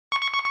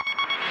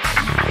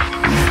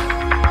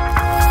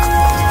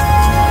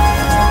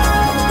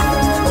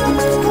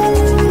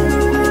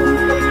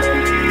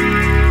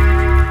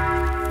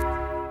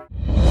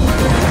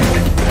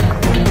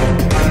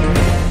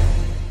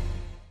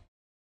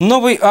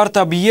Новый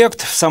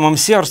арт-объект в самом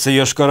сердце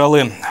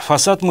Йошкар-Олы.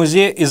 Фасад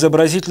музея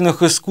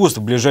изобразительных искусств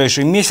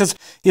 «Ближайший месяц»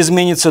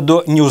 изменится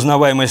до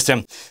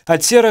неузнаваемости.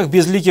 От серых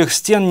безликих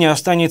стен не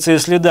останется и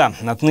следа.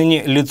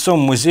 Отныне лицом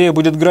музея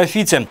будет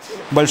граффити.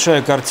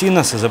 Большая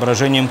картина с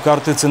изображением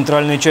карты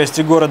центральной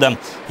части города,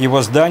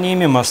 его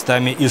зданиями,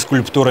 мостами и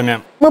скульптурами.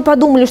 Мы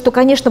подумали, что,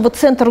 конечно, вот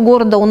центр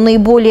города, он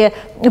наиболее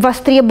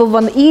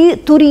востребован и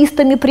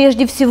туристами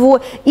прежде всего,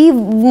 и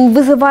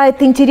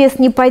вызывает интерес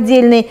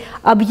неподдельный.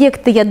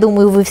 Объекты, я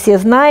думаю, вы все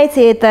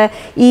знаете, это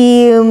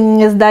и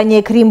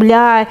здание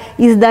Кремля,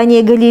 и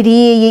здание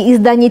галереи, и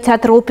здание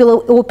театра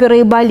оперы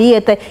и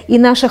балета, и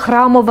наша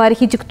храмовая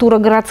архитектура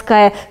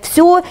городская.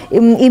 Все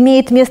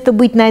имеет место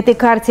быть на этой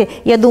карте.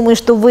 Я думаю,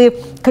 что вы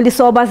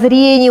колесо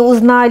обозрения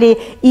узнали,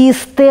 и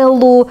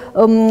стелу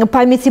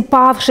памяти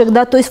павших,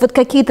 да, то есть вот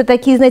какие-то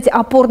такие, знаете,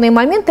 опорные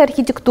моменты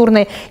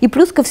архитектурные, и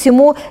плюс ко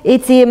всему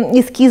эти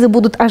эскизы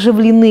будут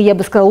оживлены, я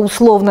бы сказала,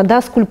 условно,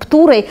 да,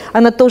 скульптурой,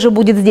 она тоже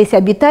будет здесь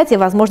обитать и,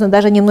 возможно,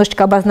 даже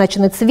немножечко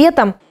обозначены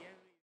цветом.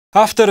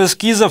 Автор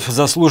эскизов –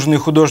 заслуженный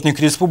художник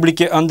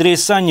республики Андрей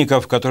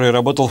Санников, который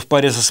работал в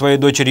паре со своей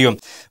дочерью.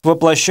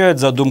 Воплощает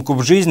задумку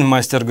в жизнь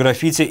мастер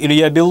граффити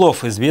Илья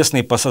Белов,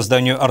 известный по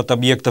созданию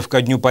арт-объектов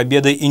ко Дню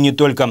Победы и не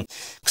только.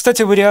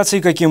 Кстати,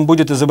 вариаций, каким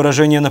будет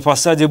изображение на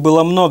фасаде,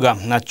 было много.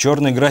 От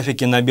черной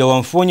графики на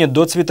белом фоне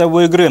до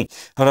цветовой игры.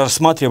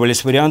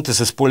 Рассматривались варианты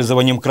с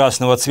использованием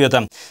красного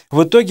цвета.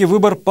 В итоге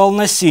выбор пал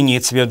на синий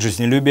цвет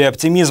жизнелюбия и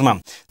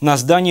оптимизма. На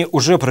здании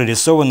уже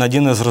прорисован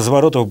один из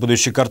разворотов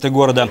будущей карты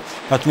города.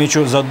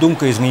 Отмечу,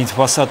 задумка изменить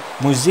фасад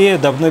музея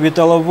давно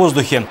витала в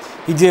воздухе.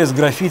 Идея с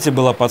граффити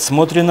была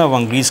подсмотрена в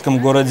английском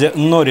городе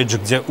Норвич,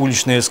 где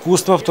уличное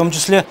искусство, в том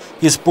числе,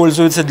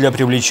 используется для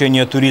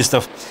привлечения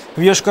туристов.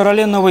 В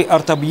Йошкар-Оле новый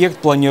арт-объект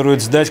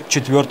планируют сдать к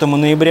 4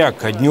 ноября,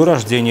 ко дню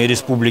рождения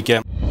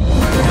республики.